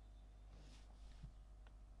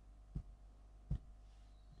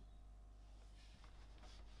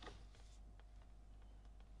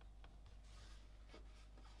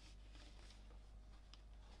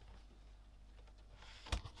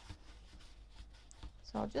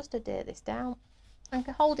 So I'll just adhere this down. I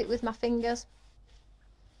can hold it with my fingers.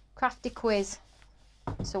 Crafty quiz.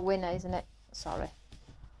 It's a winner, isn't it? Sorry.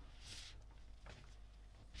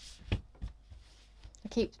 I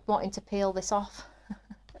keep wanting to peel this off.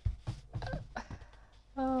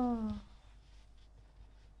 Oh.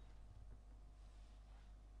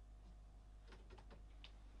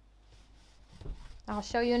 I'll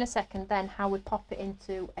show you in a second then how we pop it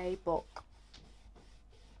into a book.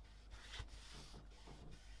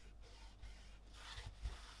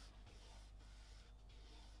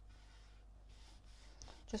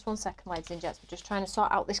 Just one second, ladies and gents. We're just trying to sort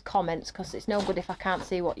out this comments because it's no good if I can't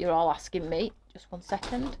see what you're all asking me. Just one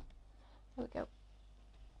second. There we go.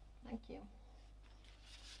 Thank you.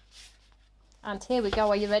 And here we go.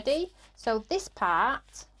 Are you ready? So this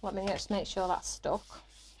part, let me just make sure that's stuck.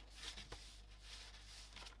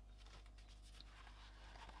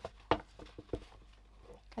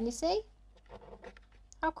 Can you see?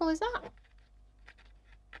 How cool is that?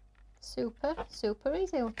 Super, super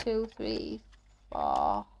easy. 1, 2, 3,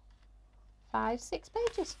 4, 5, 6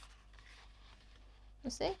 pages. You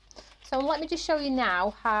see? So let me just show you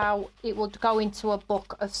now how it would go into a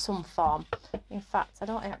book of some form. In fact, I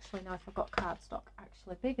don't actually know if I've got cardstock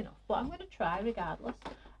actually big enough, but I'm going to try regardless.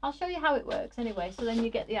 I'll show you how it works anyway, so then you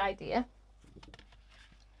get the idea.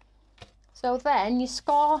 So then you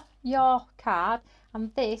score your card,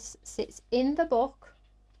 and this sits in the book.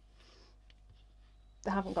 I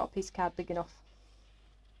haven't got a piece of card big enough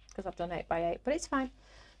because I've done 8 by 8, but it's fine.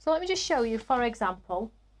 So let me just show you, for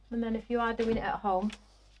example, and then if you are doing it at home,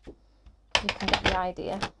 you can get the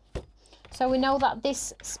idea. So we know that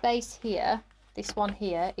this space here, this one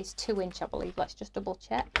here, is 2 inch, I believe. Let's just double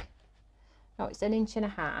check. No, it's 1.5 inches.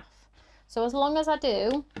 So as long as I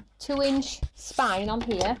do 2 inch spine on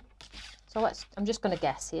here, so I'm just going to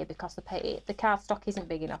guess here because the cardstock isn't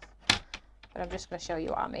big enough, but I'm just going to show you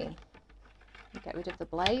what I mean. Get rid of the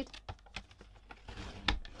blade.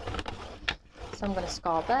 So I'm going to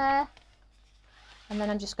score there, and then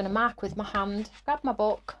I'm just going to mark with my hand, grab my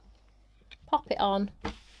book, pop it on,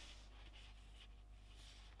 and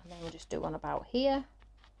then we'll just do one about here.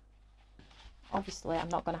 Obviously I'm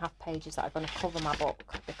not going to have pages that are going to cover my book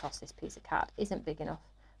because this piece of card isn't big enough,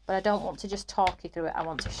 but I don't want to just talk you through it, I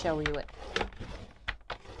want to show you it.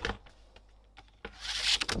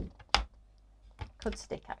 Could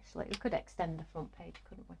stick actually, we could extend the front page,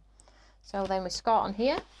 couldn't we? So then we score on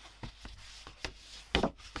here,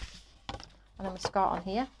 and then we score on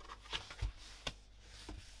here.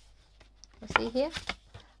 You see here,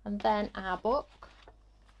 and then our book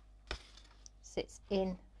sits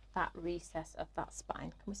in that recess of that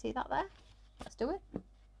spine. Can we see that there? Let's do it.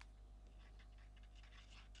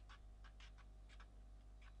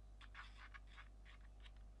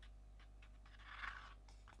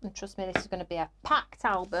 And trust me, this is going to be a packed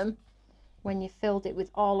album when you filled it with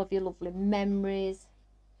all of your lovely memories.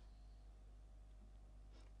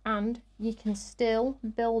 And you can still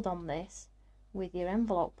build on this with your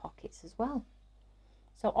envelope pockets as well.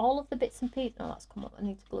 So all of the bits and pieces, oh that's come up, I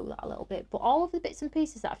need to glue that a little bit, but all of the bits and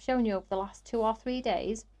pieces that I've shown you over the last 2 or 3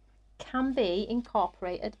 days can be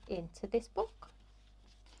incorporated into this book.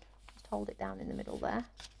 Just hold it down in the middle there.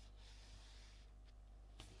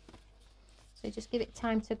 So just give it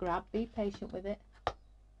time to grab, be patient with it.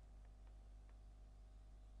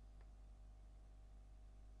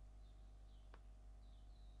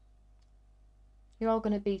 You're all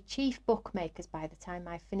going to be chief bookmakers by the time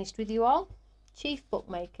I've finished with you all. Chief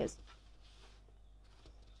bookmakers.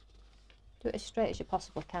 Do it as straight as you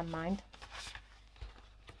possibly can, mind.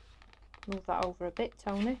 Move that over a bit,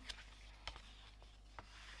 Tony.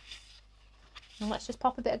 And let's just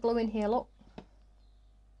pop a bit of glue in here, look.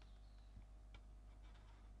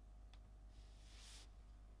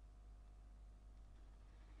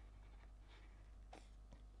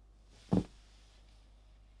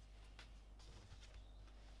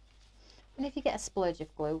 And if you get a splurge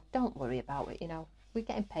of glue, don't worry about it, you know. We're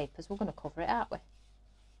getting papers, we're going to cover it, aren't we?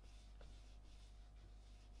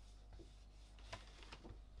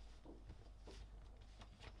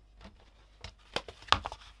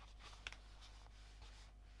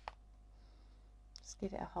 Just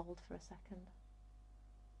give it a hold for a second.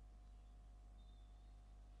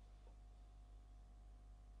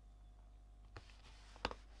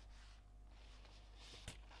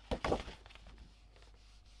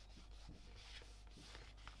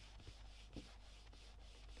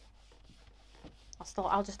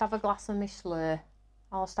 I'll just have a glass of my slur.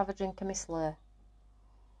 I'll just have a drink of my slur.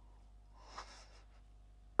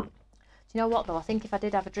 Do you know what though? I think if I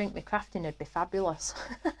did have a drink, my crafting would be fabulous.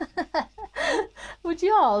 Would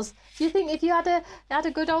yours? Do you think if you had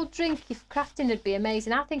a good old drink, your crafting would be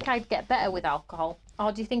amazing? I think I'd get better with alcohol.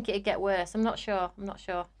 Or do you think it'd get worse? I'm not sure. I'm not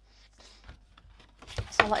sure.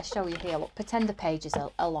 So let's show you here. Look, pretend the pages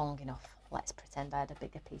are long enough. Let's pretend I had a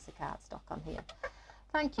bigger piece of cardstock on here.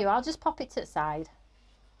 Thank you. I'll just pop it to the side.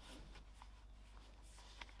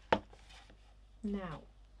 Now,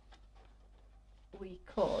 we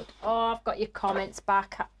could... Oh, I've got your comments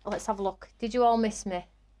back. Let's have a look. Did you all miss me?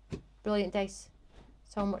 Brilliant days.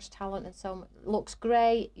 So much talent and so much... Looks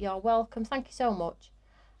great. You're welcome. Thank you so much.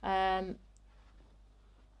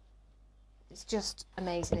 It's just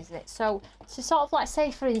amazing, isn't it? So, to sort of like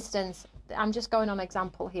say, for instance, I'm just going on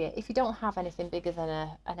example here. If you don't have anything bigger than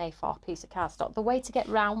an A4 piece of cardstock, the way to get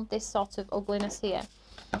round this sort of ugliness here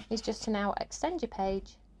is just to now extend your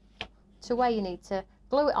page to where you need to,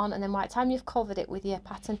 glue it on, and then by the time you've covered it with your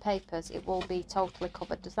pattern papers, it will be totally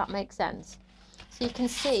covered. Does that make sense? So you can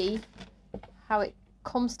see how it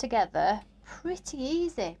comes together pretty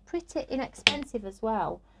easy, pretty inexpensive as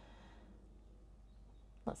well.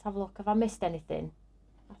 Let's have a look. Have I missed anything?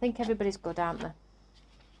 I think everybody's good, aren't they?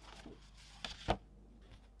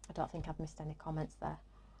 I don't think I've missed any comments there.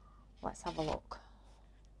 Let's have a look.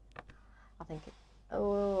 I think it...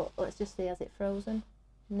 Oh, let's just see. Has it frozen?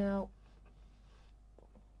 No.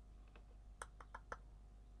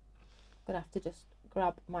 I'm going to have to just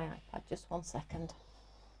grab my iPad. Just 1 second.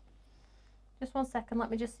 Just 1 second.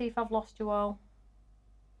 Let me just see if I've lost you all.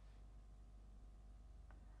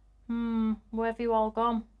 Where have you all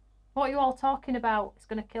gone? What are you all talking about? It's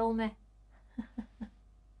going to kill me. It's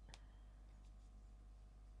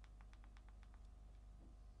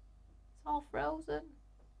all frozen.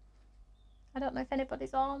 I don't know if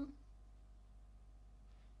anybody's on.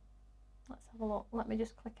 Let's have a look. Let me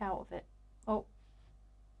just click out of it. Oh.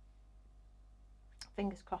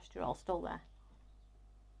 Fingers crossed you're all still there.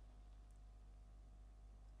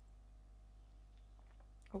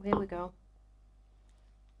 Oh, here we go.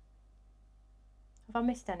 Have I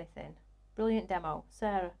missed anything? Brilliant demo.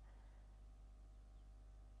 Sarah.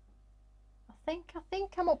 I think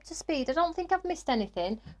I'm up to speed. I don't think I've missed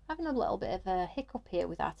anything. I'm having a little bit of a hiccup here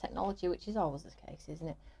with our technology, which is always the case, isn't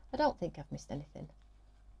it? I don't think I've missed anything.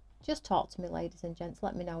 Just talk to me, ladies and gents.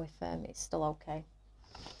 Let me know if it's still okay.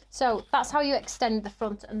 So that's how you extend the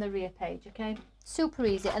front and the rear page, okay? Super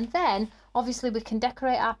easy. And then, obviously, we can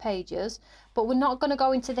decorate our pages, but we're not going to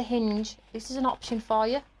go into the hinge. This is an option for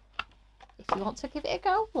you. If you want to give it a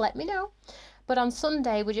go, let me know. But on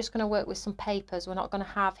Sunday, we're just going to work with some papers. We're not going to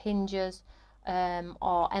have hinges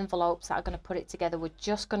or envelopes that are going to put it together. We're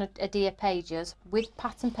just going to adhere pages with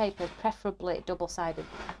pattern paper, preferably double-sided.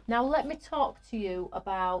 Now, let me talk to you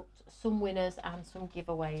about some winners and some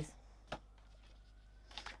giveaways.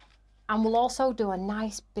 And we'll also do a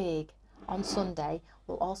nice big, on Sunday,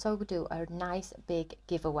 we'll also do a nice big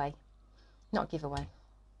giveaway. Not giveaway.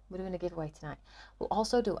 We're doing a giveaway tonight. We'll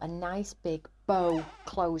also do a nice big bow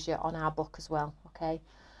closure on our book as well, okay?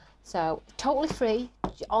 So, totally free.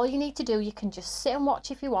 All you need to do, you can just sit and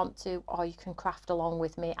watch if you want to, or you can craft along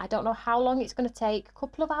with me. I don't know how long it's going to take, a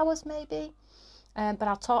couple of hours maybe.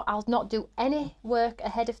 But I'll not do any work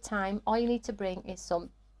ahead of time. All you need to bring is some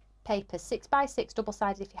papers, 6x6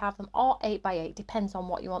 double-sided if you have them, or 8x8, depends on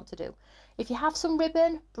what you want to do. If you have some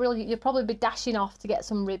ribbon, brilliant. You'll probably be dashing off to get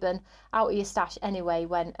some ribbon out of your stash anyway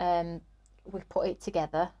when we put it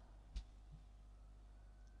together.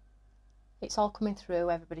 It's all coming through,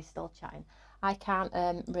 everybody's still chatting. I can't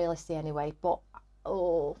really see anyway, but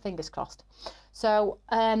oh, fingers crossed. So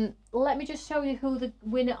let me just show you who the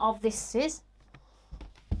winner of this is.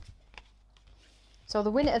 So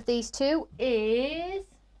the winner of these two is,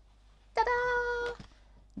 ta-da,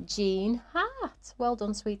 Jean Hart. Well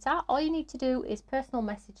done, sweetheart. All you need to do is personal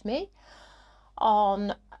message me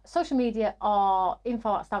on social media or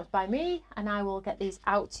info@stampsbyme, and I will get these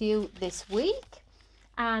out to you this week.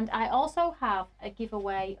 And I also have a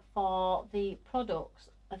giveaway for the products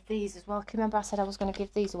of these as well. Can you remember I said I was going to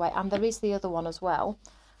give these away? And there is the other one as well.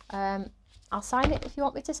 I'll sign it if you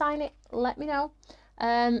want me to sign it. Let me know.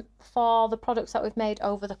 For the products that we've made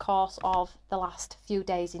over the course of the last few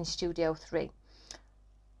days in Studio 3.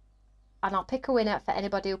 And I'll pick a winner for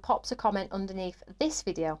anybody who pops a comment underneath this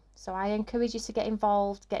video. So I encourage you to get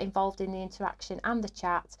involved in the interaction and the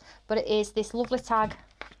chat. But it is this lovely tag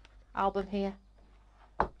album here,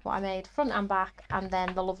 what I made front and back, and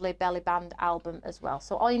then the lovely belly band album as well.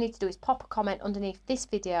 So all you need to do is pop a comment underneath this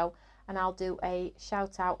video and I'll do a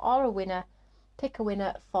shout out or a winner, pick a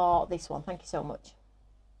winner for this one. Thank you so much.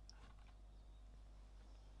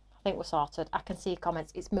 I think we're sorted. I can see your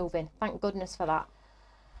comments. It's moving. Thank goodness for that.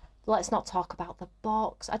 Let's not talk about the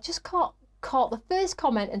box. I just caught the first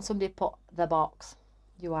comment and somebody put the box.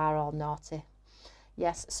 You are all naughty.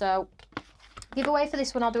 Yes, so giveaway for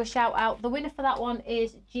this one, I'll do a shout out. The winner for that one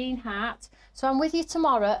is Jean Hart. So I'm with you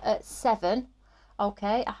tomorrow at 7.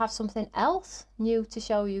 Okay, I have something else new to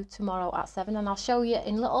show you tomorrow at 7, and I'll show you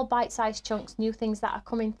in little bite-sized chunks new things that are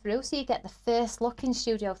coming through, so you get the first look in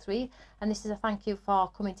Studio 3. And this is a thank you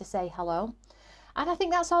for coming to say hello. And I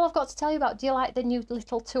think that's all I've got to tell you about. Do you like the new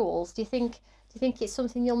little tools? Do you think it's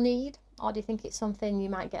something you'll need, or do you think it's something you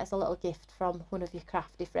might get as a little gift from one of your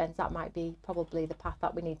crafty friends? That might be probably the path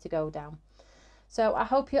that we need to go down. So I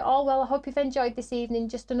hope you're all well. I hope you've enjoyed this evening.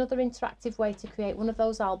 Just another interactive way to create one of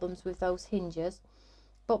those albums with those hinges.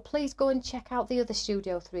 But please go and check out the other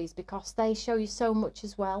Studio 3s, because they show you so much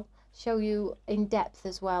as well. Show you in depth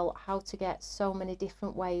as well how to get so many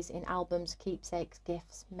different ways in albums, keepsakes,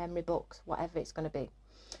 gifts, memory books, whatever it's going to be.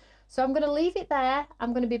 So I'm going to leave it there.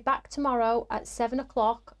 I'm going to be back tomorrow at 7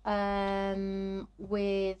 o'clock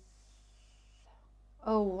with...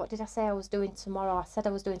 Oh, what did I say I was doing tomorrow? I said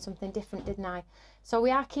I was doing something different, didn't I? So we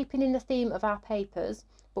are keeping in the theme of our papers,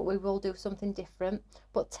 but we will do something different.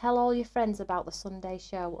 But tell all your friends about the Sunday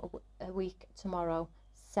show a week tomorrow,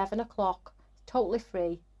 7 o'clock, totally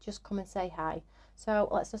free. Just come and say hi. So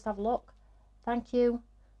let's just have a look. Thank you.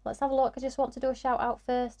 Let's have a look. I just want to do a shout out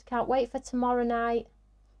first. Can't wait for tomorrow night.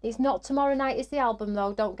 It's not tomorrow night is the album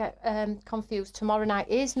though. Don't get confused. Tomorrow night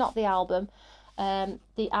is not the album.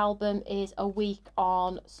 The album is a week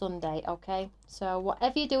on Sunday, okay? So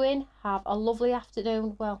whatever you're doing, have a lovely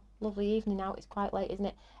afternoon. Well, lovely evening now. It's quite late, isn't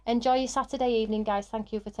it? Enjoy your Saturday evening, guys.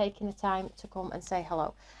 Thank you for taking the time to come and say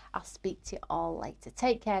hello. I'll speak to you all later.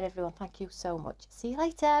 Take care, everyone. Thank you so much. See you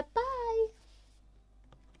later. Bye.